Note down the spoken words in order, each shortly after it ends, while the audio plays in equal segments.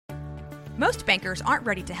Most bankers aren't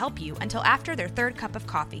ready to help you until after their third cup of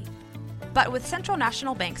coffee. But with Central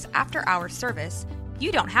National Bank's after-hours service,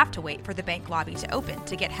 you don't have to wait for the bank lobby to open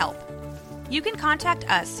to get help. You can contact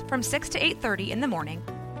us from 6 to 8:30 in the morning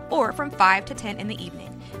or from 5 to 10 in the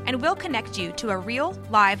evening, and we'll connect you to a real,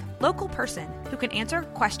 live, local person who can answer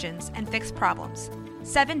questions and fix problems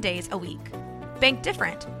 7 days a week. Bank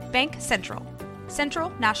different. Bank Central. Central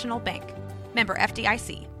National Bank. Member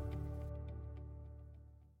FDIC.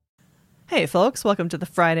 Hey folks, welcome to the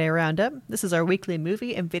Friday Roundup. This is our weekly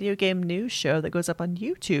movie and video game news show that goes up on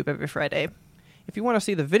YouTube every Friday. If you want to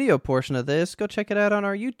see the video portion of this, go check it out on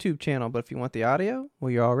our YouTube channel. But if you want the audio,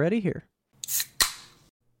 well, you're already here.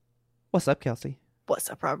 What's up, Kelsey? What's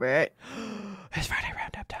up, Robert? It's Friday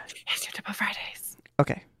Roundup time. It's YouTube on Fridays.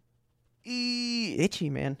 Okay. Itchy,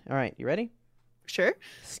 man. All right, you ready? Sure.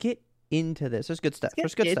 Let's get into this. There's good stuff. It's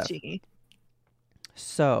There's good itchy. stuff.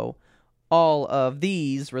 So, all of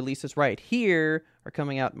these releases right here are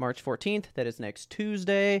coming out March 14th. That is next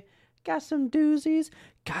Tuesday. Got some doozies.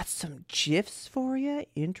 Got some GIFs for you.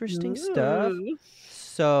 Interesting stuff.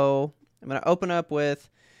 So, I'm going to open up with,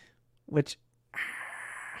 which,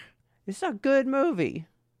 it's a good movie.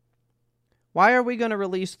 Why are we going to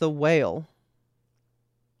release The Whale?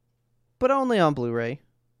 But only on Blu-ray.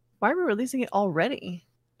 Why are we releasing it already?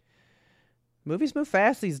 Movies move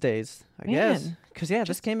fast these days, I guess. Because,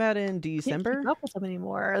 this came out in December. Can't keep up with them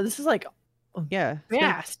anymore. This is like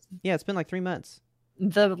fast. It's been like 3 months.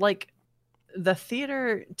 The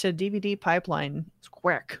theater to DVD pipeline is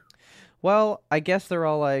quick. Well, I guess they're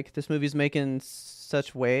all like, this movie's making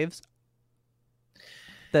such waves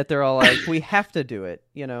that they're all like, we have to do it,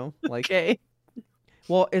 you know? Like, okay.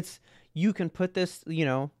 Well, you can put this,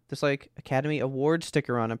 this like Academy Award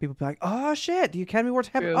sticker on it. People be like, oh shit, the Academy Awards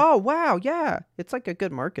happen. Oh wow, yeah. It's like a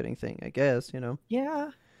good marketing thing, I guess,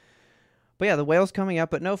 Yeah. But yeah, The Whale's coming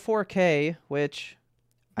up, but no 4K, which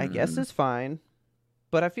I guess is fine.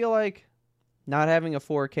 But I feel like not having a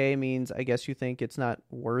 4K means I guess you think it's not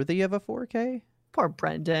worthy of a 4K. Poor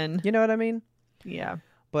Brendan. You know what I mean? Yeah.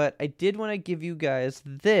 But I did want to give you guys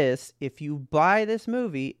this. If you buy this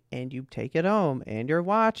movie and you take it home and you're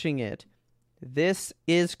watching it, this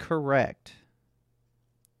is correct.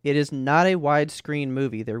 It is not a widescreen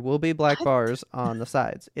movie. There will be black bars on the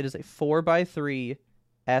sides. It is a 4:3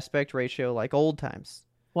 aspect ratio like old times.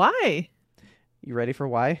 Why? You ready for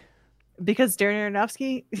why? Because Darren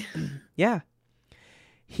Aronofsky? Yeah.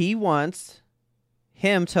 He wants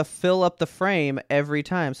him to fill up the frame every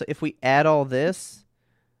time. So if we add all this,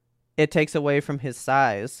 it takes away from his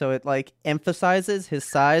size. So it like emphasizes his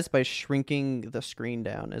size by shrinking the screen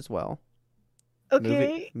down as well.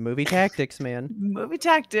 Okay. Movie tactics, man. Movie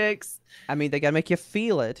tactics. I mean, they got to make you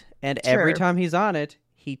feel it. And Sure. every time he's on it,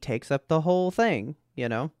 he takes up the whole thing,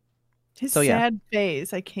 His So, yeah. sad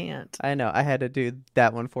face. I can't. I know. I had to do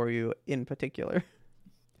that one for you in particular.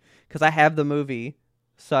 Because I have the movie.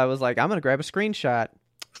 So I was like, I'm going to grab a screenshot.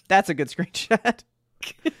 That's a good screenshot.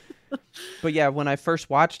 But yeah, when I first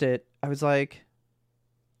watched it, I was like,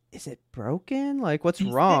 is it broken? Like, what's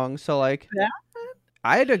wrong? So like,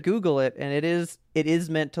 I had to Google it, and it is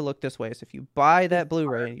meant to look this way. So if you buy that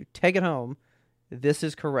Blu-ray and you take it home, this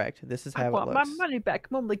is correct. This is how it looks. I want my money back.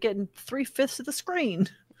 I'm only getting 3/5 of the screen.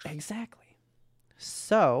 Exactly.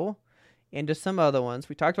 So, into some other ones.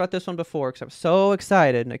 We talked about this one before because I was so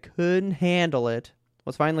excited and I couldn't handle it.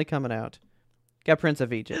 What's finally coming out? Got Prince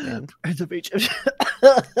of Egypt, man. Prince of Egypt.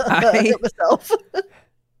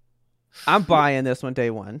 I'm buying this one day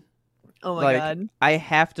one. Oh my god. I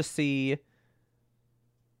have to see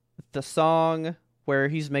the song where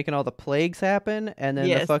he's making all the plagues happen and then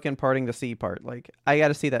the fucking parting the sea part. Like, I got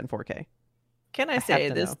to see that in 4K. Can I say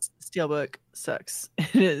this steelbook sucks?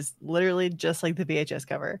 It is literally just like the VHS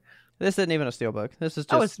cover. This isn't even a steelbook. This is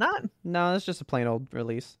just... Oh, it's not? No, it's just a plain old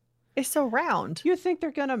release. It's so round. You think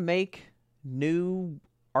they're going to make new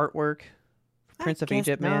artwork for Prince of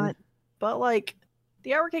Egypt, man? Not. But like,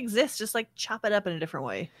 the artwork exists, just like chop it up in a different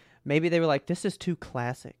way. Maybe they were like, this is too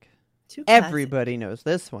classic. Too classic. Everybody knows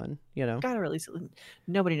this one, Gotta release it.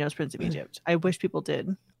 Nobody knows Prince of Egypt. I wish people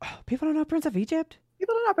did. Oh, people don't know Prince of Egypt?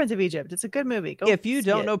 People don't know Prince of Egypt. It's a good movie. Go if you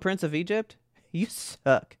don't know Prince of Egypt, you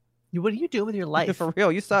suck. What are you doing with your life? For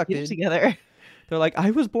real, you suck, dude. Together. They're like,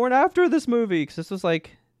 I was born after this movie because this was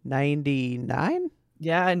like 99?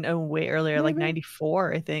 Yeah, no, way earlier, maybe? Like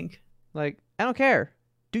 94, I think. Like, I don't care.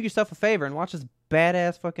 Do yourself a favor and watch this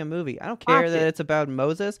badass fucking movie. I don't care that it's about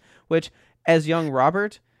Moses, which, as young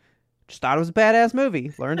Robert, just thought it was a badass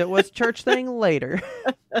movie. Learned it was a church thing later.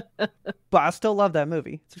 But I still love that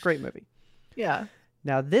movie. It's a great movie. Yeah.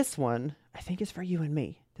 Now, this one, I think is for you and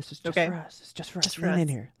me. This is just Okay. for us. It's just for us. Just for Lean in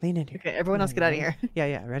us. here. Lean in here. Okay, everyone else get out of here.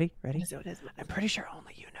 Yeah. Ready? What is it? I'm pretty sure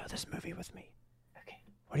only you know this movie with me. Okay.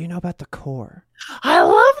 What do you know about The Core? I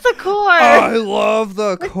love the core. I love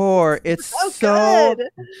The Core. It's so good.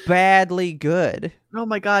 badly good. Oh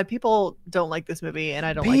my god, people don't like this movie, and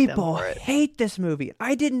I don't like them People for it. hate this movie.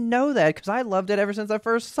 I didn't know that because I loved it ever since I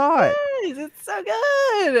first saw it. Yes, it's so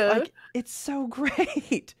good. Like, it's so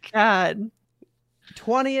great. God.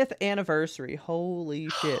 20th anniversary. Holy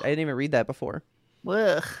shit. I didn't even read that before.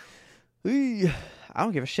 Ugh. I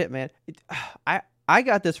don't give a shit, man. I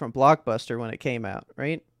got this from Blockbuster when it came out,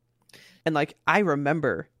 right? And like I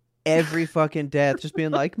remember every fucking death just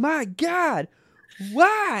being like, my God,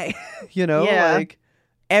 why? You know, Yeah. like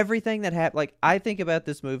everything that happened. Like I think about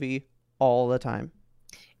this movie all the time.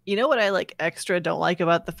 You know what I like extra don't like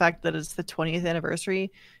about the fact that it's the 20th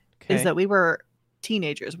anniversary Okay. is that we were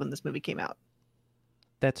teenagers when this movie came out.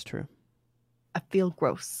 That's true. I feel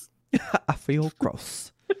gross. I feel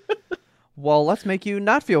gross. Well, let's make you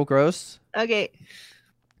not feel gross Okay.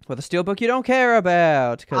 with a steelbook you don't care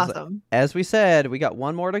about. Because Awesome. as we said, we got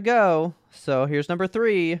one more to go. So here's number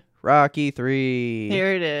 3, Rocky 3.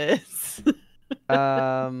 Here it is.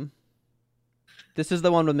 This is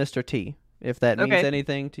the one with Mr. T, if that means Okay.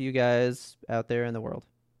 anything to you guys out there in the world.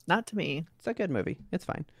 Not to me. It's a good movie. It's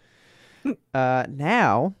fine.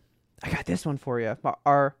 Now, I got this one for you.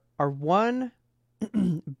 Our one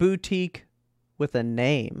boutique with a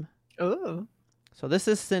name. Oh. So this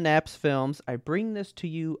is Synapse Films. I bring this to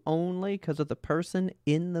you only because of the person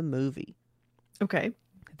in the movie. Okay.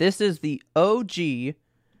 This is the OG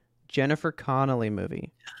Jennifer Connelly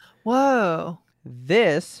movie. Whoa.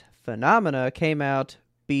 This phenomena came out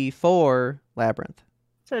before Labyrinth.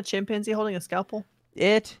 Is that a chimpanzee holding a scalpel?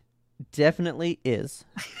 It definitely is.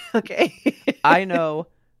 Okay. I know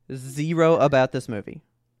zero about this movie.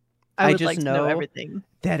 I would just like to know know everything.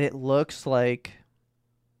 That it looks like...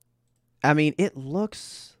 I mean, it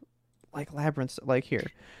looks like Labyrinth. Like here.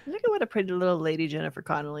 Look at what a pretty little lady Jennifer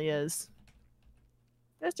Connelly is.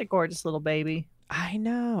 Just a gorgeous little baby. I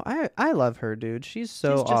know. I love her, dude. She's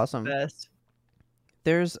so She's just awesome. the best.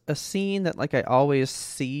 There's a scene that like I always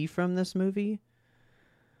see from this movie.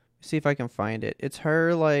 See if I can find it. It's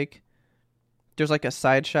her like there's like a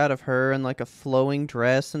side shot of her in like a flowing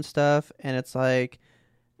dress and stuff, and it's like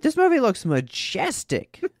this movie looks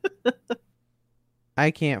majestic.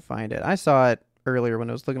 I can't find it. I saw it earlier when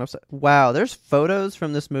I was looking up. Wow, there's photos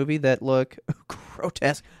from this movie that look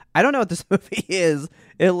grotesque. I don't know what this movie is.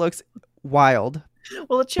 It looks wild.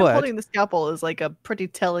 Well, the chimp But- holding the scalpel is like a pretty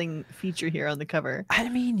telling feature here on the cover. I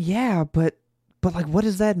mean, yeah, but like what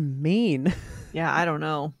does that mean? Yeah, I don't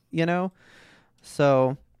know. You know?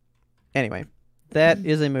 So, anyway, that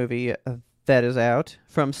is a movie that is out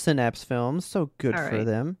from Synapse Films. So good All for right.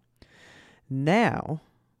 them. Now,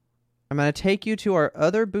 I'm going to take you to our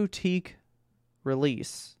other boutique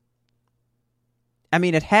release. I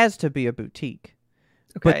mean, it has to be a boutique,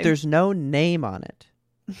 Okay. but there's no name on it.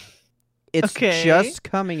 It's Okay. just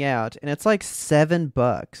coming out, and it's like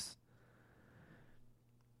 $7.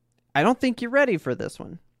 I don't think you're ready for this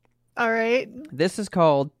one. All right. This is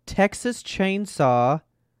called Texas Chainsaw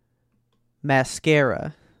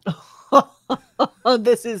Mascara.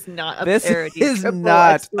 This is not a This parody. is Triple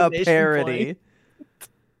not a exclamation parody. point.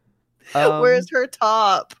 Um, Where's her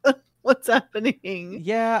top? What's happening?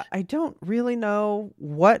 Yeah, I don't really know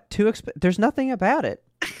what to expect. There's nothing about it.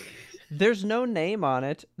 There's no name on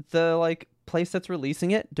it. The like place that's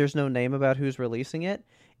releasing it, there's no name about who's releasing it.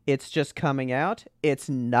 It's just coming out. It's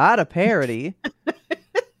not a parody.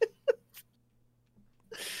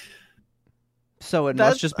 So it must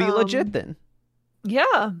That's, just be legit then.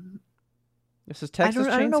 Yeah. This is Texas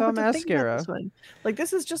I don't know Chainsaw what to think about Mascara. this one. Like,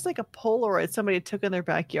 this is just like a Polaroid somebody took in their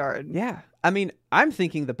backyard. Yeah. I mean, I'm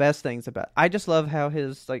thinking the best things about I just love how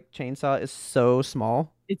his like chainsaw is so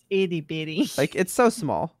small. It's itty bitty. Like it's so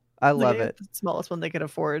small. I love it. The smallest one they could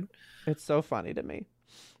afford. It's so funny to me.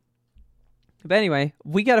 But anyway,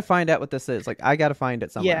 we got to find out what this is. Like I got to find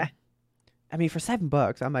it somewhere. Yeah. I mean, for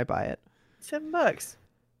 $7, I might buy it. $7.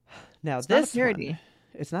 Now It's not a this parody. one,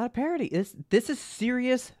 it's not a parody. This is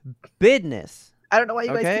serious business. I don't know why you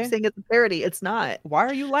guys Okay. keep saying it's a parody. It's not. Why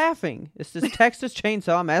are you laughing? It's this Texas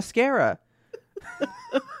Chainsaw Mascara.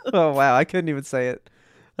 Oh wow, I couldn't even say it.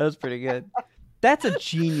 That was pretty good. That's a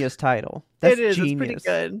genius title. That's It is. genius. It's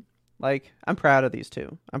pretty good. Like, I'm proud of these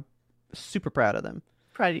two. I'm super proud of them.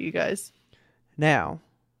 Proud of you guys. Now,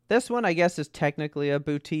 this one, I guess, is technically a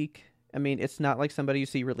boutique. I mean, it's not like somebody you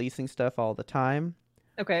see releasing stuff all the time.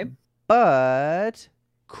 Okay. But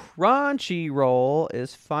Crunchyroll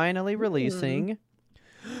is finally releasing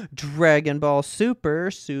Dragon Ball Super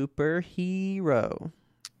Hero.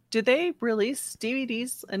 Do they release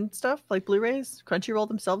DVDs and stuff like Blu-rays? Crunchyroll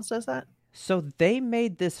themselves does that? So they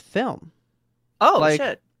made this film. Oh, Like-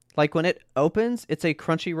 shit. Like when it opens, it's a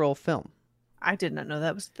Crunchyroll film. I did not know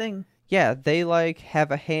that was a thing. Yeah, they like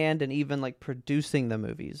have a hand in even like producing the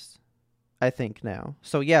movies, I think now.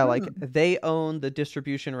 So yeah, like they own the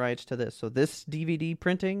distribution rights to this. So this DVD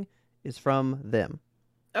printing is from them.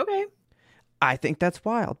 Okay. I think that's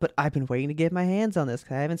wild, but I've been waiting to get my hands on this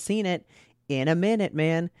because I haven't seen it in a minute,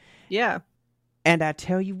 man. Yeah. And I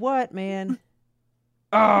tell you what, man.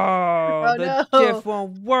 Oh, the no. GIF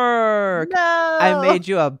won't work. No. I made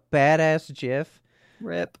you a badass GIF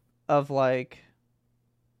Rip. of like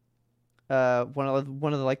one of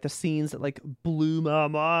the like the scenes that like blew my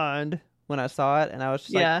mind when I saw it, and I was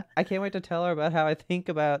just Yeah. like, I can't wait to tell her about how I think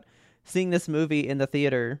about seeing this movie in the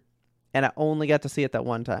theater, and I only got to see it that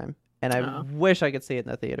one time, and I Oh. wish I could see it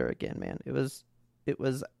in the theater again, man. It was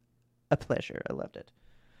a pleasure. I loved it.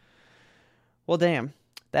 Well, damn.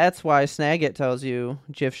 That's why Snagit tells you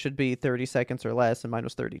GIF should be 30 seconds or less, and mine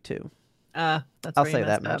was 32. That's I'll where you say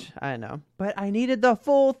that messed much. I know, but I needed the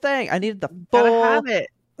full thing. I needed the up. Gotta full have it.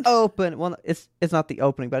 open. Well, it's not the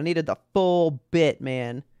opening, but I needed the full bit,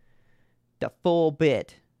 man. The full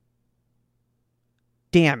bit.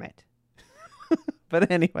 Damn it. But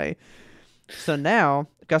anyway, so now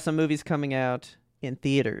I've got some movies coming out in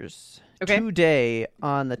theaters Okay. today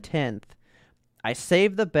on the 10th. I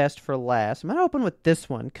saved the best for last. I'm going to open with this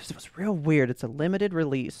one because it was real weird. It's a limited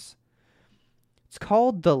release. It's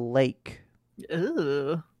called The Lake.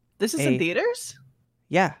 Ooh. This is in theaters?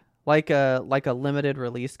 Yeah, like a limited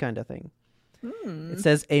release kind of thing. Hmm. It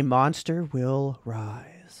says a monster will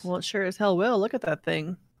rise. Well, it sure as hell will. Look at that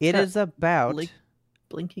thing. It that is about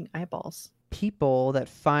Blinking eyeballs. people that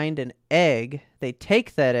find an egg. They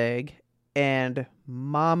take that egg, and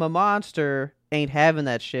Mama Monster ain't having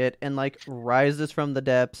that shit, and like rises from the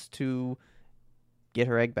depths to get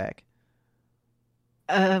her egg back.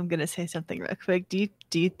 I'm gonna say something real quick. Do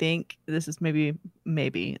you think this is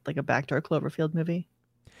maybe like a Backdoor Cloverfield movie?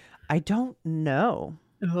 I don't know.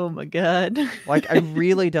 Oh my god. Like, I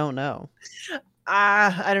really don't know.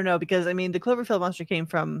 I don't know, because I mean the Cloverfield monster came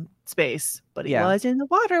from space, but he Yeah. was in the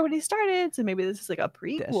water when he started. So maybe this is like a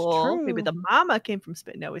prequel. Maybe true. the mama came from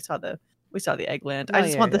space. No, we saw the eggplant. Oh, I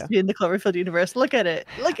just yeah, want this yeah. to be in the Cloverfield universe. Look at it.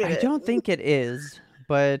 Look at I it. don't think it is,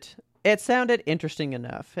 but it sounded interesting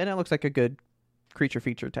enough, and it looks like a good creature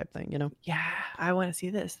feature type thing, you know? Yeah, I want to see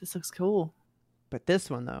this. This looks cool. But this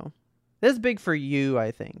one, though, this is big for you,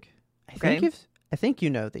 I think. Okay. I think you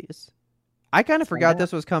know these. I kind of forgot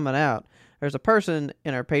this was coming out. There's a person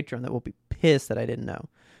in our Patreon that will be pissed that I didn't know,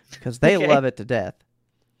 because they Okay. love it to death.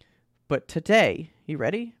 But today, you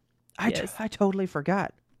ready? Yes. I totally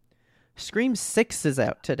forgot. Scream 6 is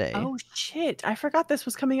out today. Oh shit! I forgot this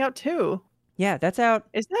was coming out too. Yeah, that's out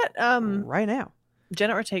Is that right now.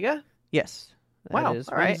 Jenna Ortega? Yes. That Wow, is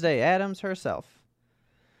all right. Wednesday Addams herself.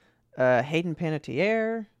 Hayden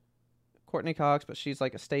Panettiere, Courtney Cox, but she's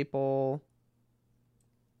like a staple.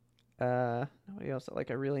 Nobody else that like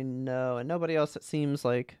I really know, and nobody else that seems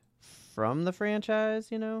like from the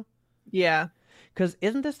franchise, you know? Yeah. Because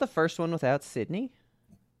isn't this the first one without Sydney?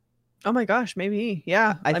 Oh my gosh, maybe.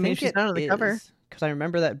 Yeah. I mean, think she's not on the cover. Because I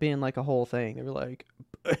remember that being like a whole thing. They were like,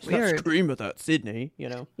 it's not Weird. Scream without Sydney, you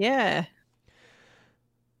know? Yeah.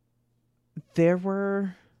 There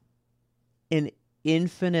were an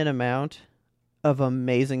infinite amount of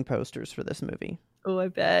amazing posters for this movie. Oh, I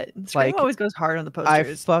bet. Scream Like, always goes hard on the I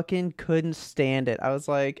posters. fucking couldn't stand it. I was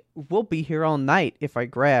like, we'll be here all night if I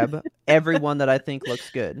grab everyone that I think looks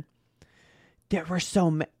good. There were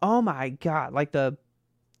so many. Oh my god. Like the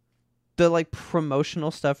like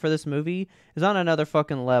promotional stuff for this movie is on another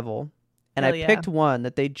fucking level. And Hell I yeah. picked one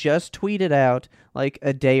that they just tweeted out like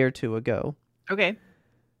a day or two ago. Okay.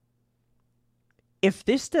 If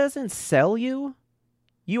this doesn't sell you,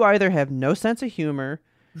 you either have no sense of humor,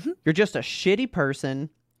 you're just a shitty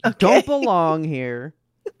person, you don't belong here,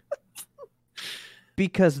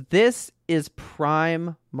 because this is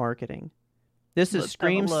prime marketing. This is Let's have a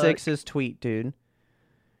Scream look. 6's tweet, dude.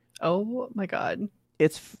 Oh my god.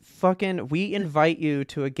 It's fucking, we invite you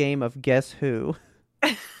to a game of Guess Who.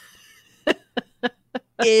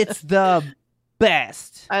 It's the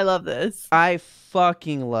best. I love this. I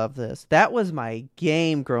fucking love this. That was my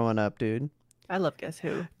game growing up, dude. I love Guess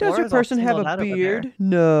Who. Does your Laura's all person have singled a out over there. beard?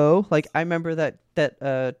 No. Like, I remember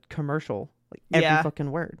that commercial. Like, every Yeah.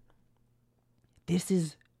 fucking word. This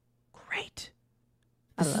is great.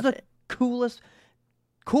 I This is love the it. coolest.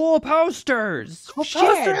 Cool posters. Cool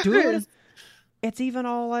Shit, dude. posters. It's even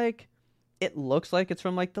all like, it looks like it's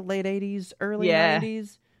from like the late 80s, early Yeah.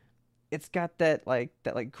 90s. It's got that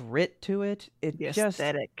grit to it. It The just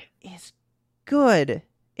aesthetic. is good.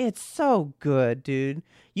 It's so good, dude.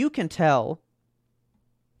 You can tell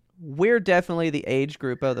we're definitely the age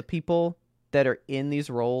group of the people that are in these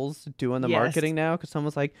roles doing the Yes. marketing now, because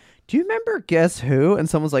someone's like, do you remember Guess Who? And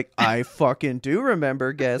someone's like, I fucking do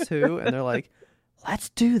remember Guess Who. And they're like, let's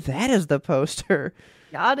do that as the poster.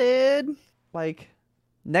 Got it. Like,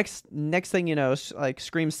 next thing you know, like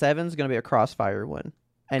Scream 7's gonna be a Crossfire one.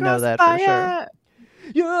 I know that for sure.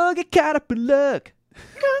 You'll get caught up in luck.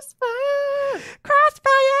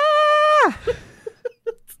 Crossfire.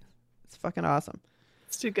 It's fucking awesome.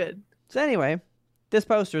 It's too good. So anyway, this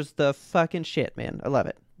poster's the fucking shit, man. I love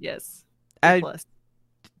it. Yes. I Plus.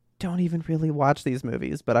 don't even really watch these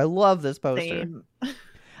movies, but I love this poster. Same.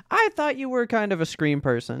 I thought you were kind of a Scream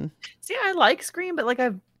person. See, I like Scream, but like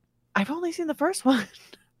I've only seen the first one.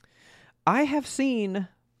 I have seen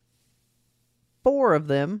 4 of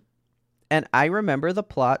them, and I remember the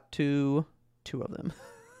plot to 2 of them.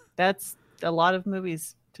 That's a lot of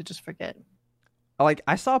movies to just forget. Like,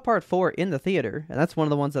 I saw part 4 in the theater, and that's one of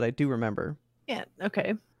the ones that I do remember. Yeah,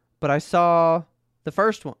 okay. But I saw the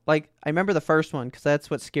first one. Like, I remember the first one because that's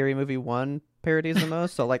what Scary Movie 1 parodies the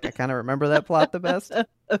most. So, like, I kind of remember that plot the best.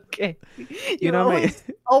 Okay. You know what I mean?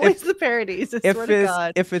 Always the parodies. I swear to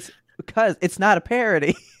God. If it's because it's not a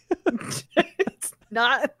parody. It's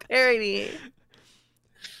not a parody.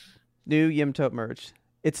 New Yimtope merch.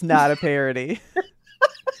 It's not a parody.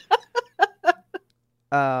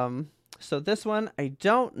 So this one, I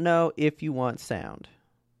don't know if you want sound.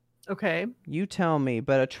 Okay. You tell me,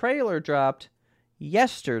 but a trailer dropped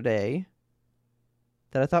yesterday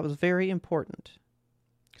that I thought was very important.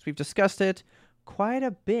 Because we've discussed it quite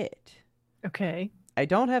a bit. Okay. I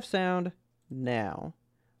don't have sound now.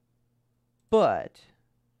 But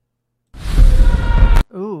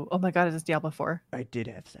Ooh. Oh my God. Is this Diablo 4? I did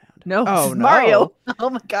have sound. No. Oh, this is no. Mario. Oh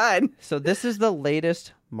my God. So this is the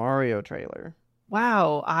latest Mario trailer.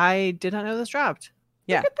 Wow. I did not know this dropped.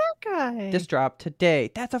 Yeah. Look at that guy. This dropped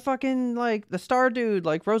today. That's a fucking, like, the Star Dude,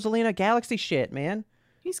 like, Rosalina Galaxy shit, man.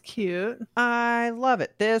 He's cute. I love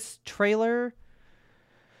it. This trailer.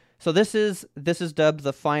 So this is dubbed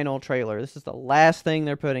the final trailer. This is the last thing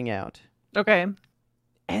they're putting out. Okay.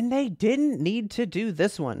 And they didn't need to do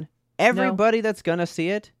this one. Everybody that's gonna see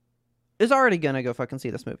it is already gonna go fucking see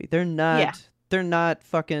this movie. They're not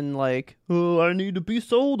fucking like, oh, I need to be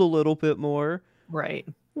sold a little bit more. Right.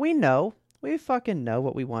 We know. We fucking know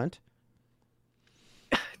what we want.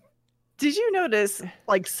 Did you notice,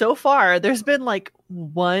 like, so far, there's been, like,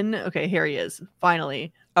 one... Okay, here he is.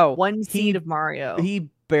 Finally. Oh, one scene of Mario. He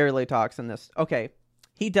barely talks in this. Okay.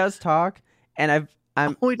 He does talk, and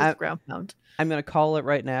I'm ground pound. I'm going to call it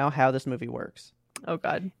right now how this movie works. Oh,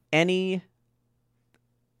 God. Any,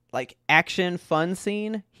 like, action fun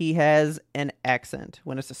scene, he has an accent.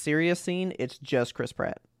 When it's a serious scene, it's just Chris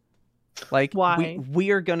Pratt. Like, why?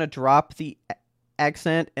 We are going to drop the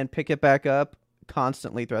accent and pick it back up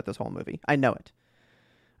constantly throughout this whole movie. I know it.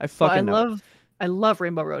 I love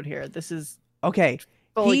Rainbow Road here. This is okay.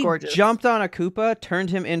 fully gorgeous. Jumped on a Koopa, turned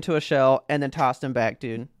him into a shell, and then tossed him back,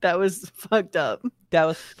 dude. That was fucked up. That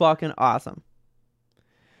was fucking awesome.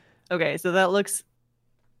 Okay, so that looks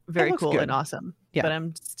very cool good. and awesome. Yeah. But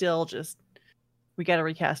I'm still just... We got to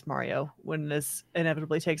recast Mario when this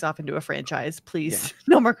inevitably takes off into a franchise. Please.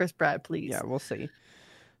 Yeah. No more Chris Pratt, please. Yeah, we'll see.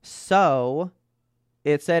 So,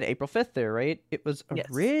 it said April 5th there, right? It was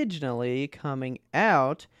originally coming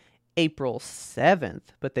out April 7th,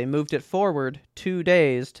 but they moved it forward 2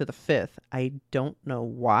 days to the 5th. I don't know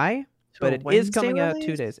why, but it is coming out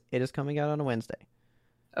 2 days. It is coming out on a Wednesday.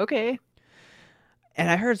 Okay. And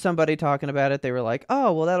I heard somebody talking about it. They were like,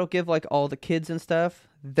 oh, well, that'll give like all the kids and stuff.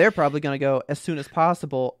 They're probably going to go as soon as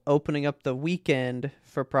possible, opening up the weekend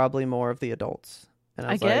for probably more of the adults. And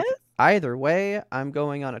I was like, either way, I'm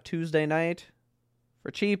going on a Tuesday night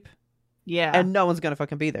for cheap. Yeah. And no one's going to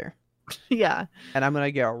fucking be there. Yeah. And I'm going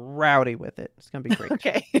to get rowdy with it. It's going to be great.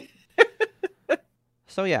 Okay.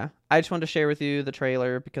 So yeah, I just wanted to share with you the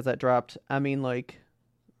trailer because that dropped, I mean, like,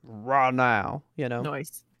 raw now, you know?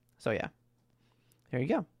 Nice. So yeah. There you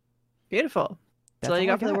go. Beautiful. That's all you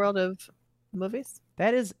got for the world of movies?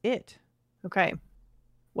 That is it. Okay.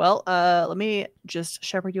 Well, let me just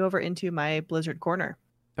shepherd you over into my Blizzard corner.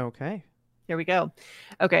 Okay. Here we go.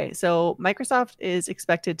 Okay, so Microsoft is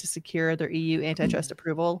expected to secure their EU antitrust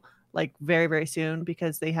approval like very, very soon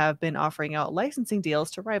because they have been offering out licensing deals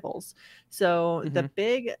to rivals. So the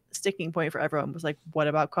big sticking point for everyone was like, what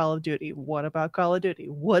about Call of Duty? What about Call of Duty?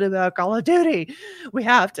 What about Call of Duty? We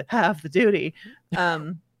have to have the duty.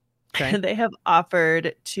 Okay. They have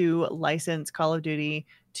offered to license Call of Duty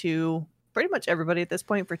to pretty much everybody at this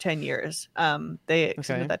point for 10 years. They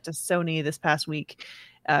extended Okay. that to Sony this past week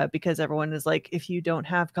because everyone is like, if you don't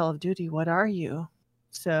have Call of Duty, what are you?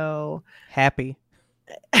 So Happy.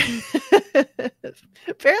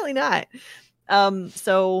 apparently not.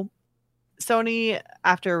 So Sony,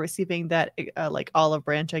 after receiving that like olive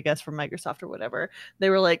branch, I guess, from Microsoft or whatever, they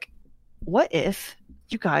were like, what if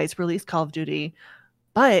you guys release Call of Duty,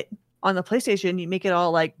 but on the PlayStation you make it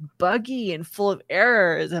all like buggy and full of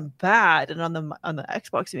errors and bad, and on the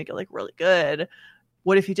Xbox you make it like really good?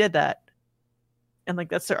 What if you did that? And like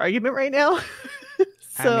that's their argument right now.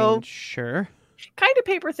 So I mean, sure. kind of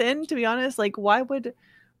paper thin, to be honest. Like why would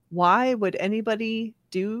anybody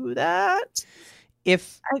do that?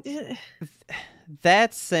 If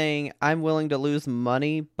that's saying I'm willing to lose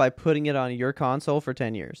money by putting it on your console for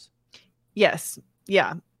 10 years. Yes.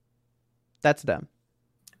 Yeah. That's dumb.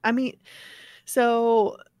 I mean,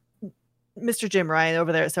 so Mr. Jim Ryan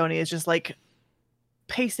over there at Sony is just like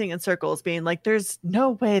pacing in circles, being like, there's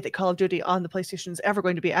no way that Call of Duty on the PlayStation is ever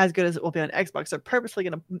going to be as good as it will be on Xbox. They're purposely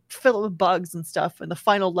going to fill it with bugs and stuff in the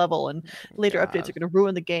final level, and later updates are going to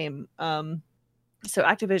ruin the game. So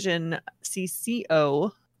Activision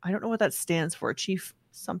CCO, I don't know what that stands for. Chief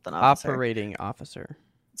something officer. Operating officer.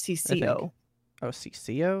 CCO. Oh,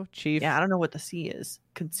 CCO? Chief. Yeah, I don't know what the C is.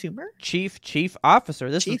 Consumer? Chief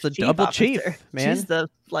officer. This is the double officer. chief, man. She's the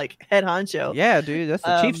like head honcho. Yeah, dude, that's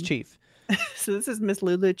the chief's chief. So this is Miss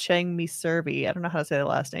Lulu Cheng Miservi. I don't know how to say the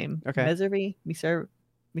last name. Okay. Miservi?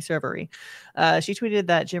 Miservi. She tweeted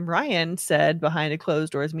that Jim Ryan said behind a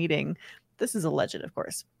closed doors meeting, this is alleged, of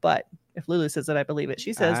course, but if Lulu says it, I believe it.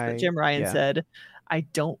 She says that Jim Ryan said, I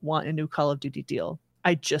don't want a new Call of Duty deal.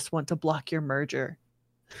 I just want to block your merger.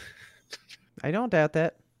 I don't doubt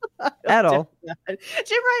that at all. Jim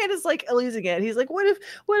Ryan is like losing it. He's like, what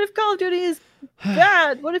if Call of Duty is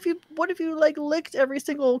bad? What if you like licked every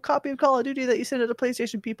single copy of Call of Duty that you sent to the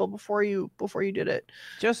PlayStation people before you did it?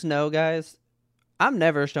 Just know, guys, I'm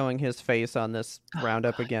never showing his face on this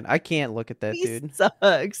roundup again. I can't look at that dude.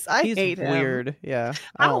 Sucks. He's hate him. Weird. Yeah.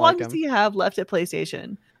 How long does he have left at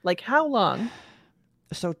PlayStation? Like how long?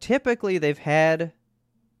 So typically they've had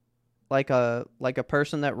like a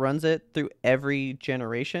person that runs it through every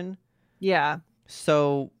generation. Yeah.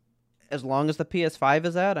 So as long as the PS5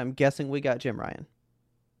 is out, I'm guessing we got Jim Ryan.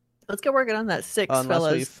 Let's get working on that 6, Unless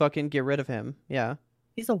fellas. we fucking get rid of him. Yeah.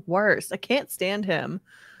 He's the worst. I can't stand him.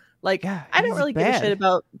 Like, yeah, I don't really give a shit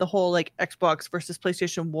about the whole like Xbox versus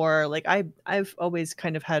PlayStation war. Like I've always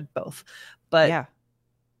kind of had both, but yeah,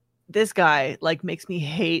 this guy like makes me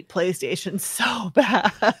hate PlayStation so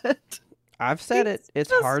bad. I've said it.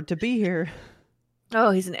 It's hard to be here.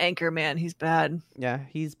 Oh, he's an anchor man. He's bad. Yeah,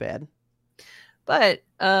 he's bad. But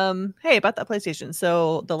hey, about that PlayStation.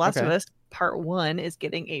 So The Last of Us Part 1 is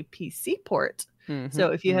getting a PC port. Mm-hmm,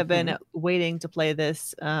 so if you have been waiting to play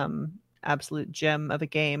this absolute gem of a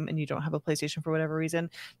game and you don't have a PlayStation for whatever reason,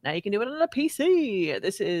 now you can do it on a PC.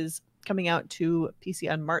 This is coming out to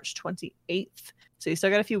PC on March 28th. So you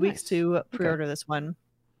still got a few weeks to pre-order this one.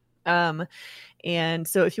 And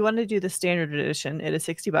so if you want to do the standard edition, it is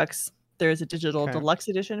 $60. There's a digital deluxe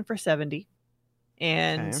edition for $70.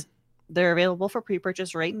 And they're available for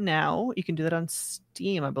pre-purchase right now. You can do that on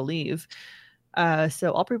Steam, I believe.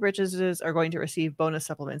 So all pre-purchases are going to receive bonus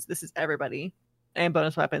supplements. This is everybody. And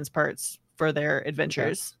bonus weapons parts for their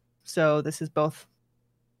adventures. So this is both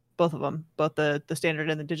of them, both the standard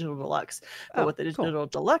and the digital deluxe. But what the digital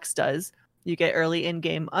deluxe does, you get early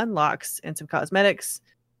in-game unlocks and some cosmetics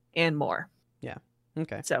and more. Yeah.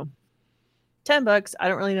 Okay. So $10. I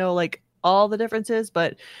don't really know like all the differences,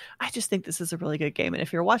 but I just think this is a really good game. And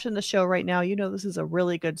if you're watching the show right now, you know this is a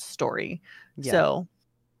really good story. Yeah. So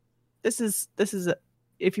this is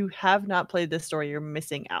if you have not played this story, you're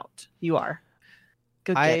missing out. You are.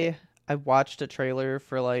 Good game. I watched a trailer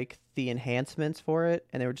for like the enhancements for it,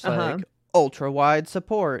 and they were just like ultra wide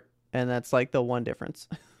support, and that's like the one difference.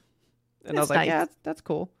 And I was like, yeah, that's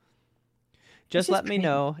cool. Just let me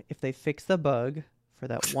know if they fix the bug for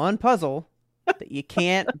that one puzzle that you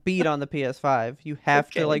can't beat on the PS5. You have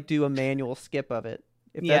to like do a manual skip of it.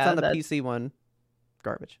 If that's on the PC one,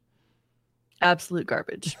 garbage. Absolute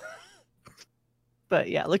garbage. But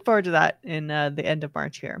yeah, look forward to that in the end of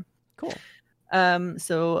March here. Cool.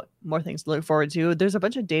 So more things to look forward to. There's a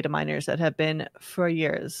bunch of data miners that have been for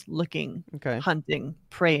years looking, hunting,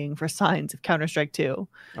 praying for signs of Counter-Strike 2.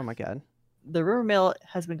 Oh my God. The rumor mill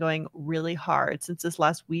has been going really hard since this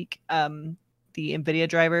last week. The NVIDIA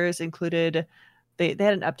drivers included, they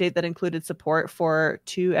had an update that included support for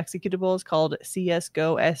 2 executables called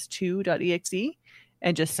CSGO S2.exe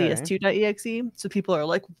and just CS2.exe. So people are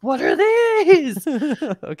like, what are these?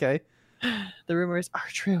 Okay. The rumors are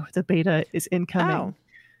true. The beta is incoming.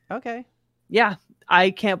 Oh, okay. Yeah,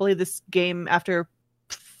 I can't believe this game after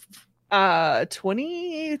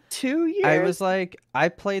 22 years. I was like, I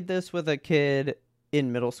played this with a kid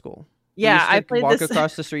in middle school. Yeah, we used to I played walk this.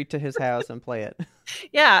 across the street to his house and play it.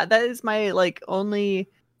 Yeah, that is my like only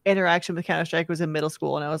interaction with Counter-Strike was in middle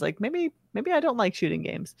school, and I was like, maybe I don't like shooting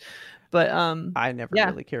games, but I never yeah.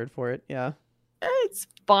 really cared for it. Yeah, It's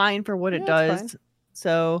fine for what it Yeah, it's does.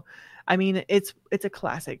 So, I mean, it's a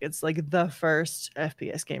classic. It's like the first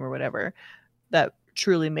FPS game or whatever that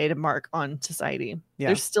truly made a mark on society. Yeah.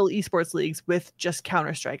 There's still esports leagues with just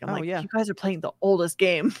Counter-Strike. I'm Oh, like, yeah. you guys are playing the oldest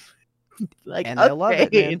game. Like, and they love it,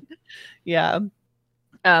 man. upgrade. Yeah.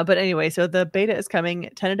 But anyway, so the beta is coming,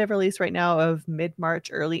 tentative release right now of mid-March,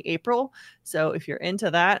 early April. So if you're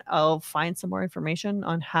into that, I'll find some more information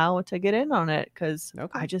on how to get in on it, because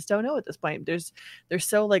Okay. I just don't know at this point. There's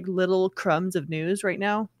so like little crumbs of news right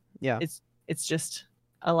now. Yeah. It's just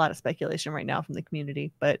a lot of speculation right now from the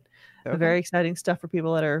community, but Okay. very exciting stuff for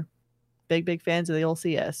people that are big fans of the old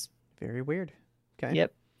CS. Very weird. Okay.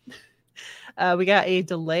 Yep. We got a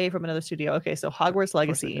delay from another studio. Okay, so Hogwarts Of course I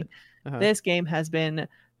Legacy. did. Uh-huh. This game has been,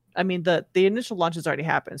 I mean, the initial launch has already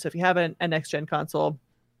happened. So if you have a next gen console,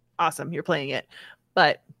 awesome, you're playing it.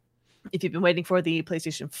 But if you've been waiting for the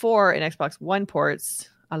PlayStation 4 and Xbox One ports,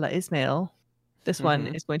 a la Ismail, this one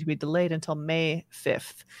Mhm. is going to be delayed until May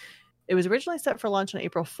 5th. It was originally set for launch on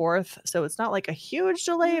April 4th, so it's not like a huge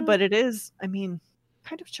delay, Yeah. but it is, I mean,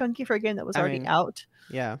 kind of chunky for a game that was I already mean, out.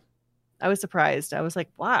 Yeah. I was surprised. I was like,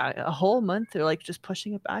 wow, a whole month they're like just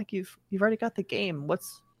pushing it back. You've already got the game.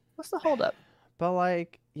 What's the holdup? But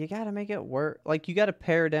like, you gotta make it work. Like, you gotta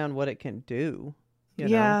pare down what it can do. You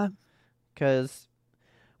know? Yeah. Because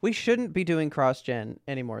we shouldn't be doing cross-gen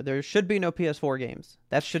anymore. There should be no PS4 games.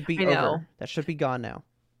 That should be I know. over. That should be gone now.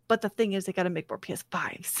 But the thing is, they got to make more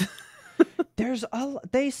PS5s.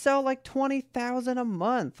 They sell like 20,000 a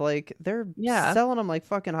month. Like, they're Yeah. selling them like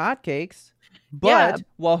fucking hotcakes. But Yeah.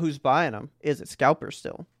 well, who's buying them? Is it scalpers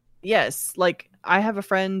still? Yes. Like, I have a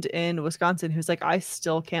friend in Wisconsin who's like, I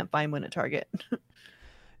still can't find one at Target.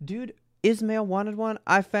 Dude, Ismail wanted one.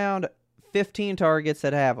 I found 15 Targets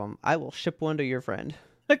that have them. I will ship one to your friend.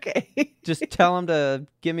 Okay. Just tell him to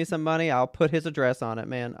give me some money. I'll put his address on it,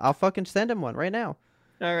 man. I'll fucking send him one right now.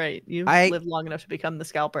 All right. You've I- lived long enough to become the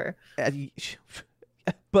scalper.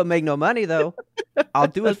 But make no money, though. I'll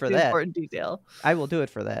do it That's for the that. important detail. I will do it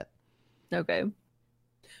for that. Okay.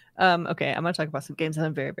 Okay. I'm going to talk about some games that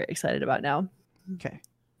I'm very, very excited about now. Okay.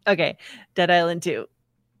 Okay. Dead Island 2.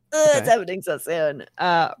 Okay. It's happening so soon.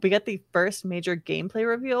 We got the first major gameplay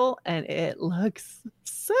reveal, and it looks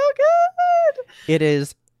so good. It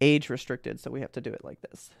is age restricted, so we have to do it like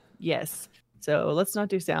this. Yes. So let's not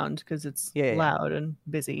do sound because it's Yeah. loud and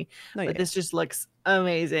busy. No, But this just looks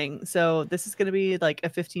amazing. So this is going to be like a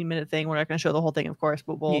 15-minute thing. We're not going to show the whole thing, of course,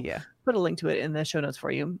 but we'll yeah. put a link to it in the show notes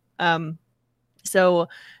for you. So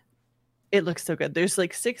it looks so good. There's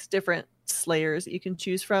like 6 different slayers that you can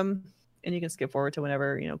choose from, and you can skip forward to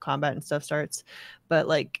whenever, combat and stuff starts. But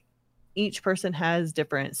like each person has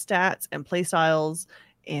different stats and play styles,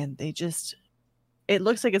 and it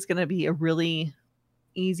looks like it's going to be a really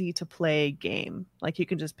easy to play game. Like you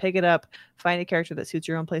can just pick it up, find a character that suits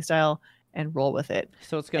your own play style, and roll with it.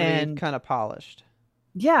 So it's going to be And- kind of polished.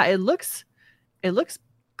 Yeah, it looks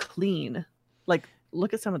clean. Like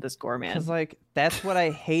look at some of this gore, man. Because, like, that's what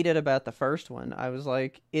I hated about the first one. I was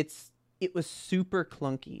like, it was super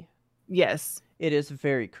clunky. Yes, It is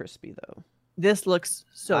very crispy, though. this looks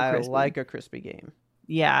so I crispy. like a crispy game.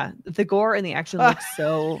 Yeah, the gore and the action looks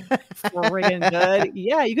so friggin' good.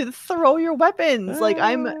 Yeah, you can throw your weapons. Like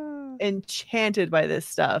I'm enchanted by this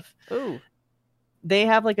stuff. Ooh. They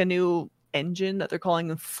have like a new engine that they're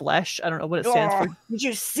calling Flesh. I don't know what it stands for. Oh. Did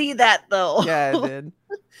you see that though? Yeah, I did.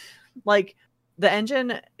 Like the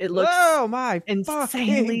engine, it looks Oh my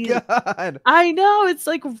insanely- fucking god! I know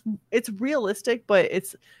it's realistic, but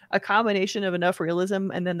it's a combination of enough realism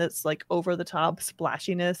and then that's like over the top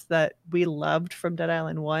splashiness that we loved from Dead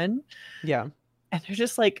Island 1. Yeah, And they're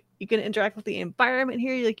just like you can interact with the environment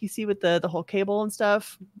here, like you see with the whole cable and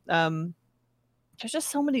stuff. There's just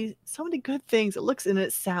so many good things. It looks and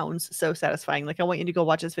it sounds so satisfying. Like I want you to go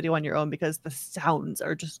watch this video on your own because the sounds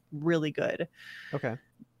are just really good. okay.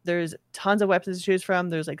 There's tons of weapons to choose from.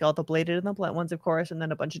 There's like all the bladed and the blunt ones, of course, and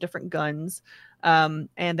then a bunch of different guns. And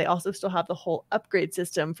they also still have the whole upgrade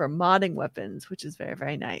system for modding weapons, which is very,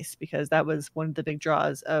 very nice because that was one of the big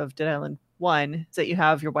draws of Dead Island 1 is that you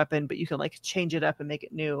have your weapon, but you can like change it up and make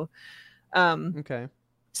it new. Okay.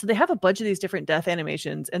 So they have a bunch of these different death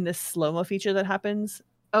animations and this slow-mo feature that happens.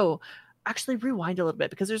 Oh, actually rewind a little bit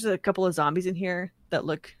because there's a couple of zombies in here that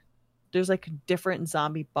look there's like different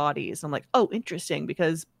zombie bodies. I'm like, oh, interesting,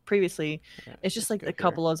 because previously it's just like a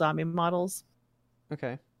couple of zombie models.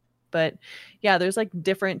 Okay. But yeah, there's like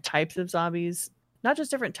different types of zombies, not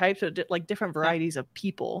just different types, but like different varieties of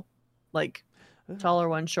people, like taller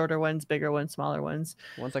ones, shorter ones, bigger ones, smaller ones.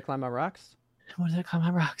 Ones that climb on rocks. Ones that climb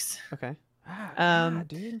on rocks. Okay.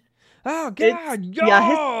 Dude. Oh God!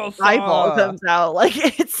 Yeah, his eyeball comes out like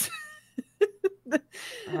it's.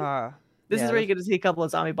 This is where you get to see a couple of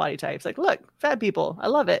zombie body types. Like, look, fat people. I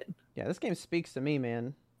love it. Yeah, this game speaks to me,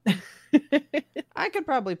 man. I could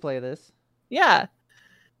probably play this. Yeah,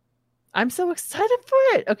 I'm so excited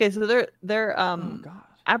for it. Okay, so they're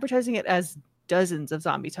advertising it as dozens of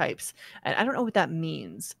zombie types, and I don't know what that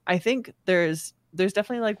means. I think there's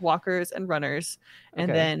definitely like walkers and runners, and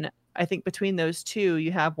then I think between those two,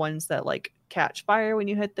 you have ones that like catch fire when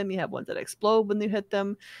you hit them. You have ones that explode when you hit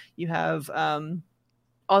them. You have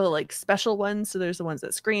all the like special ones. So there's the ones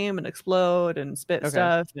that scream and explode and spit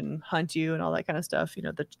stuff and hunt you and all that kind of stuff. You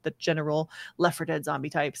know, the general Left 4 Dead zombie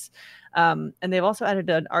types. And they've also added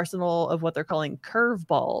an arsenal of what they're calling curve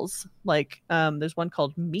balls. Like there's one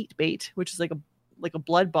called meat bait, which is like a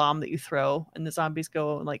blood bomb that you throw, and the zombies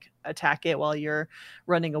go and like attack it while you're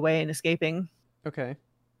running away and escaping. Okay.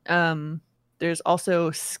 There's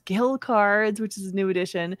also skill cards, which is a new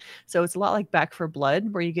addition. So it's a lot like Back 4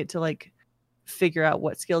 Blood, where you get to like figure out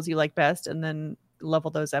what skills you like best and then level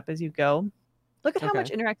those up as you go. Look at how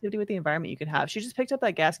much interactivity with the environment you can have. She just picked up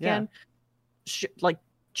that gas can, like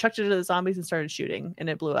chucked it to the zombies and started shooting, and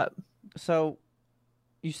it blew up. So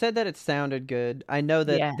you said that it sounded good. I know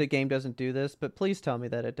that the game doesn't do this, but please tell me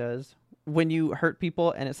that it does. When you hurt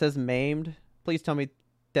people and it says maimed, please tell me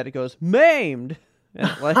that it goes maimed.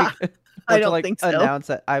 And like I don't think so. Announce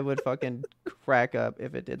that, I would fucking crack up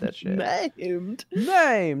if it did that shit.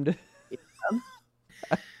 Maimed.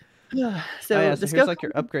 So here's like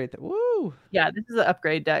your upgrade. Woo! Yeah, this is an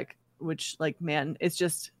upgrade deck, which like, man, it's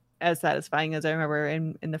just as satisfying as I remember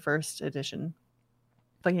in the first edition.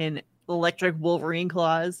 Fucking electric Wolverine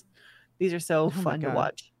claws. These are so fun to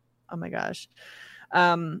watch. Oh my gosh.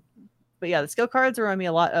 But yeah, the skill cards remind me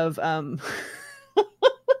a lot of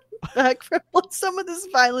Back 4 Blood. Some of this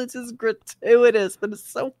violence is gratuitous, but it's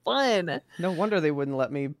so fun. No wonder they wouldn't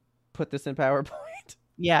let me put this in PowerPoint.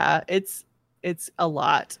 Yeah, it's a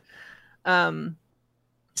lot.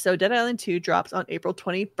 So Dead Island 2 drops on April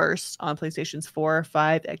 21st on PlayStations 4,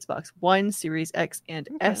 5, Xbox One, Series X, and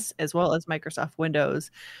S, as well as Microsoft Windows.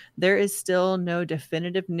 There is still no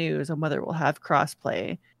definitive news on whether it will have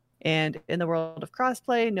crossplay. And in the world of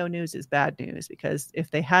crossplay, no news is bad news, because if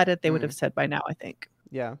they had it, they would have said by now, I think.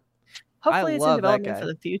 Yeah. Hopefully it's in development for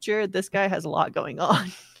the future. This guy has a lot going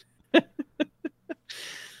on.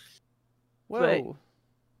 Whoa.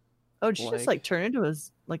 Did she just like turn into a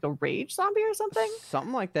rage zombie or something?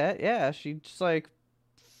 Something like that. Yeah, she just like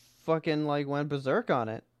fucking like went berserk on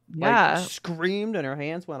it. Yeah. Like, screamed and her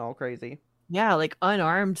hands went all crazy. Yeah, like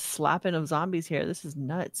unarmed slapping of zombies here. This is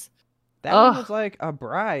nuts. That one was like a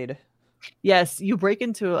bride. Yes, you break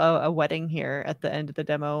into a wedding here at the end of the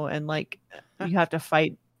demo, and like you have to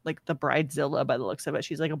fight like the bridezilla by the looks of it.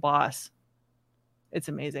 She's like a boss. It's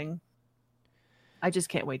amazing. I just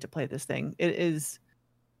can't wait to play this thing. It is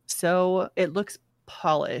so, it looks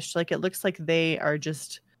polished. Like it looks like they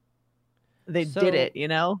did it, you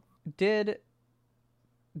know? Did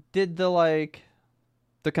the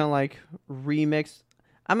kind of like remix,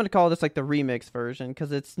 I'm going to call this like the remix version,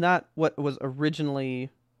 because it's not what was originally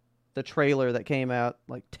the trailer that came out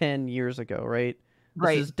like 10 years ago, right?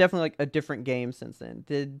 This is definitely like a different game since then.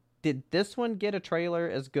 Did this one get a trailer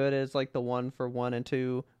as good as like the one for 1 and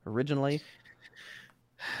 2 originally?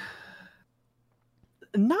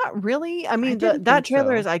 Not really. I mean, that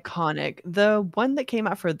trailer is iconic. The one that came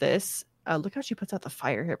out for this, look how she puts out the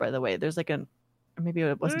fire here, by the way. There's like maybe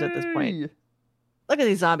it wasn't at this point. Look at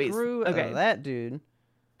these zombies. Okay, that dude.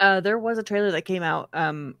 There was a trailer that came out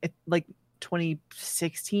like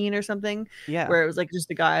 2016 or something. Yeah. Where it was like just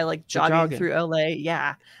a guy like jogging through LA.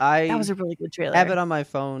 Yeah. That was a really good trailer. I have it on my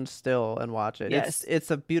phone still and watch it. Yes.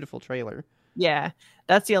 It's a beautiful trailer. Yeah.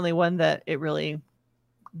 That's the only one that it really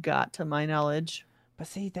got to my knowledge. But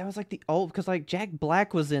see, that was like the old, because like Jack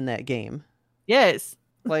Black was in that game. Yes.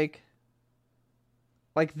 Like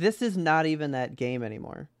this is not even that game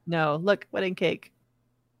anymore. No, look, wedding cake.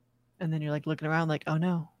 And then you're like looking around like, oh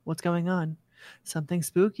no, what's going on? Something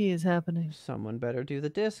spooky is happening. Someone better do the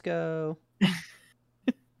disco.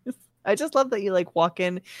 I just love that you like walk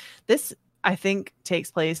in. This, I think,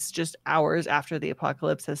 takes place just hours after the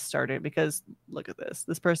apocalypse has started, because look at this.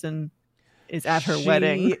 This person is at her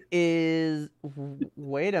wedding.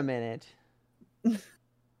 Wait a minute.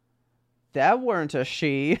 That weren't a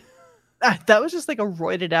she. That was just like a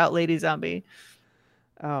roided out lady zombie.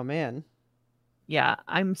 Oh man. Yeah,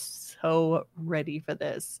 I'm so ready for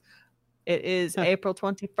this. It is Huh. April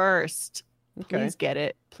 21st. Okay. Please get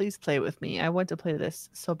it. Please play with me. I want to play this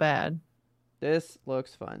so bad. This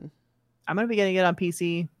looks fun. I'm gonna be getting it on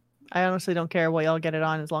PC. I honestly don't care what y'all get it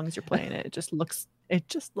on as long as you're playing it. It just looks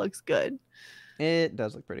good. It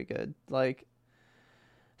does look pretty good. Like,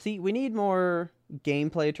 see, we need more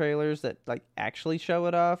gameplay trailers that like actually show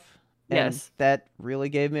it off. And Yes. that really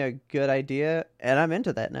gave me a good idea, and I'm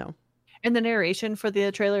into that now. And the narration for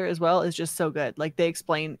the trailer as well is just so good. Like they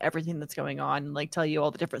explain everything that's going on, like tell you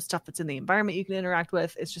all the different stuff that's in the environment you can interact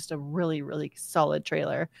with. It's just a really, really solid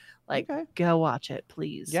trailer. Like Okay. go watch it,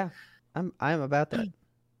 please. Yeah, I'm about that.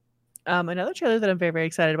 Another trailer that I'm very, very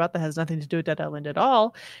excited about that has nothing to do with Dead Island at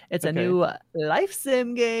all. It's a new life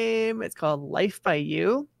sim game. It's called Life by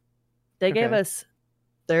You. They gave us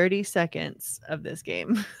 30 seconds of this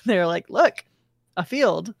game. They're like, look, a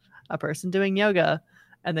field, a person doing yoga.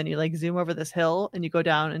 And then you like zoom over this hill and you go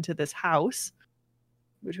down into this house,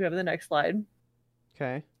 which we have in the next slide.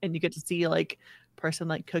 Okay. And you get to see like person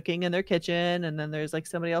like cooking in their kitchen. And then there's like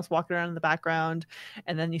somebody else walking around in the background.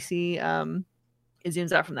 And then you see it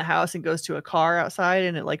zooms out from the house and goes to a car outside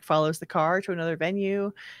and it like follows the car to another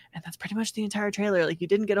venue. And that's pretty much the entire trailer. Like you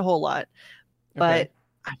didn't get a whole lot, but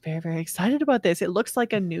I'm very, very excited about this. It looks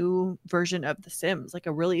like a new version of The Sims, like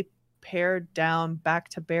a really pared down back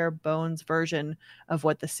to bare bones version of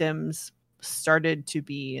what The Sims started to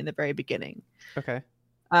be in the very beginning. Okay.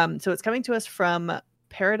 So it's coming to us from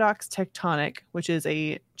Paradox Tectonic, which is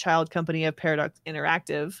a child company of Paradox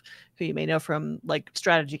Interactive, who you may know from like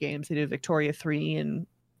strategy games. They do Victoria 3 and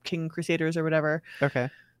King Crusaders or whatever. Okay.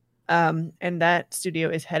 And that studio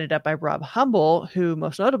is headed up by Rob Humble, who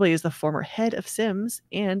most notably is the former head of Sims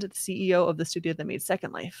and the CEO of the studio that made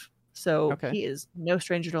Second Life. So he is no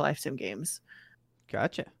stranger to life sim games.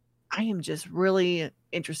 Gotcha. I am just really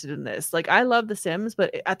interested in this. Like I love The Sims,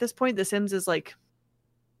 but at this point, The Sims is like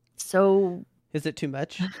so... Is it too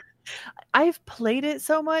much? I've played it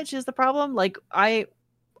so much is the problem. Like I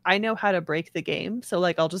know how to break the game. So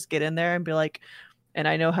like I'll just get in there and be like, and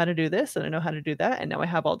I know how to do this and I know how to do that. And now I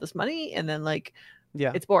have all this money. And then like,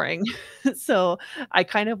 it's boring. So I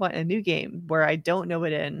kind of want a new game where I don't know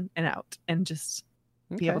it in and out and just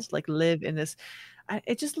be able to like live in this.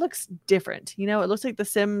 It just looks different. You know, it looks like The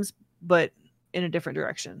Sims, but in a different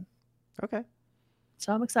direction. Okay.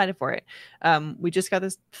 So I'm excited for it. We just got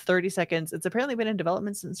this 30 seconds. It's apparently been in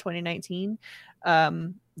development since 2019.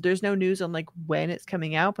 There's no news on like when it's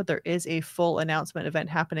coming out, but there is a full announcement event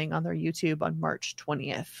happening on their YouTube on March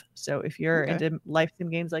 20th. So if you're into life sim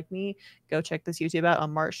games like me, go check this YouTube out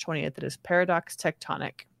on March 20th. It is Paradox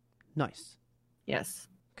Tectonic. Nice. Yes.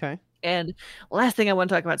 Okay. And last thing I want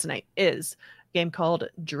to talk about tonight is a game called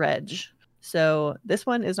Dredge. So this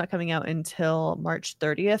one is not coming out until March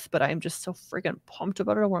 30th, but I'm just so freaking pumped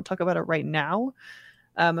about it. I want to talk about it right now.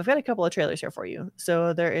 I've got a couple of trailers here for you.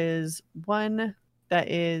 So there is one that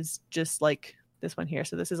is just like this one here.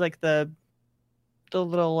 So this is like the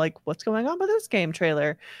little like what's going on with this game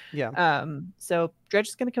trailer. Yeah. So Dredge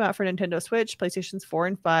is going to come out for Nintendo Switch, PlayStations 4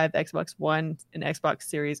 and 5, Xbox One, and Xbox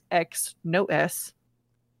Series X, no S.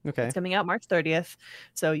 Okay. It's coming out March 30th.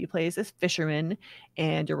 So you play as this fisherman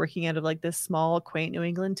and you're working out of like this small, quaint New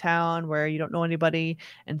England town where you don't know anybody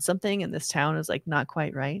and something in this town is like not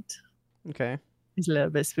quite right. Okay. It's a little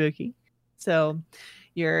bit spooky. So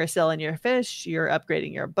you're selling your fish, you're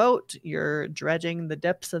upgrading your boat, you're dredging the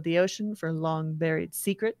depths of the ocean for long buried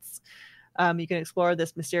secrets. You can explore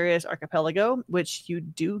this mysterious archipelago, which you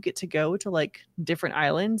do get to go to like different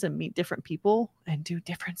islands and meet different people and do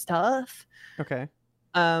different stuff. Okay.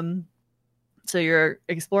 So you're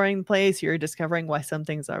exploring the place, you're discovering why some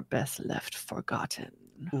things are best left forgotten.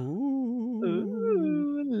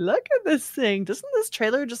 Ooh, look at this thing. Doesn't this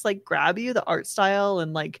trailer just like grab you, the art style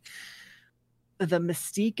and like the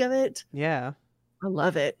mystique of it? Yeah. I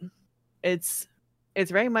love it. It's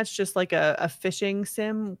very much just like a fishing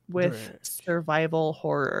sim with survival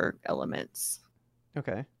horror elements.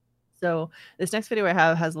 Okay. So this next video I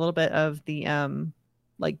have has a little bit of the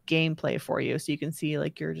like gameplay for you, so you can see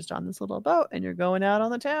like you're just on this little boat and you're going out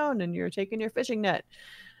on the town and you're taking your fishing net.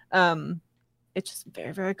 It's just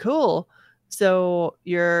very, very cool. So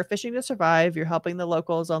you're fishing to survive, you're helping the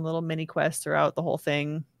locals on little mini quests throughout the whole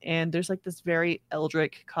thing, and there's like this very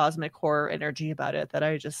eldritch cosmic horror energy about it that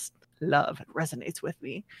I just love. It resonates with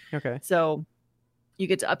me. Okay. So you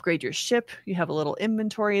get to upgrade your ship, you have a little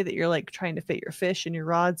inventory that you're like trying to fit your fish and your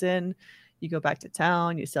rods in. You go back to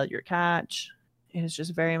town, you sell your catch. It's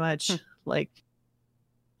just very much like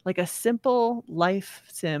a simple life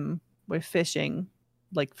sim with fishing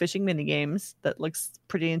like fishing mini games that looks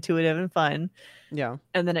pretty intuitive and fun. Yeah.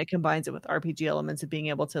 And then it combines it with RPG elements of being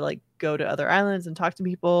able to like go to other islands and talk to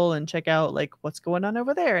people and check out like what's going on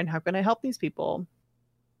over there and how can I help these people.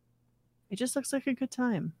 It just looks like a good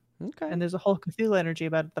time. Okay. And there's a whole Cthulhu energy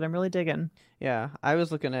about it that I'm really digging. Yeah, I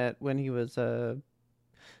was looking at when he was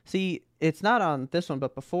see, it's not on this one,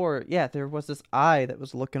 but before, yeah, there was this eye that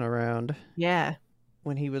was looking around Yeah.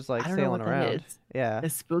 when he was like I don't know sailing what that around. is. Yeah.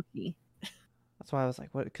 It's spooky. That's why I was like,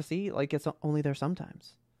 what? Because see, like it's only there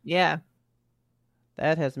sometimes. Yeah.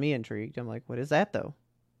 That has me intrigued. I'm like, what is that though?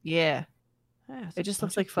 Yeah. It's It a just bunch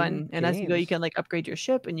looks of like fun. weird And as you go, you games. can like upgrade your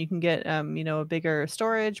ship and you can get a bigger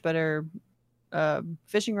storage, better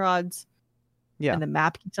fishing rods. Yeah. And the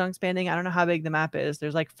map keeps on expanding. I don't know how big the map is.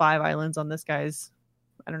 There's like 5 islands on this guy's.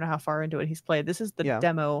 I don't know how far into it he's played. This is the Yeah.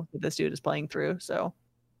 demo that this dude is playing through. So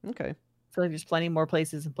Okay. I feel like there's plenty more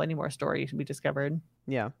places and plenty more story to be discovered.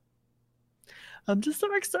 Yeah. I'm just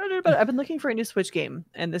so excited about it. I've been looking for a new Switch game,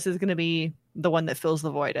 and this is going to be the one that fills the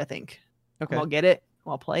void, I think. Okay. I'll get it.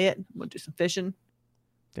 I'll play it. We'll do some fishing.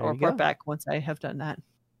 There I'll you go. report back once I have done that.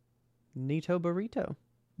 Nito Burrito.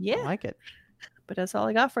 Yeah. I like it. But that's all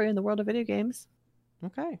I got for you in the world of video games.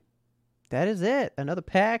 Okay. That is it. Another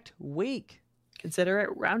packed week. Consider it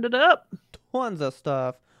rounded up. Tons of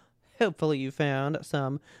stuff. Hopefully you found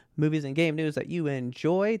some movies and game news that you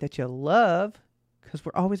enjoy, that you love, because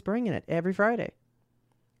we're always bringing it every Friday.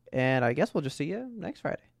 And I guess we'll just see you next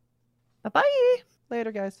Friday. Bye-bye.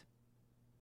 Later, guys.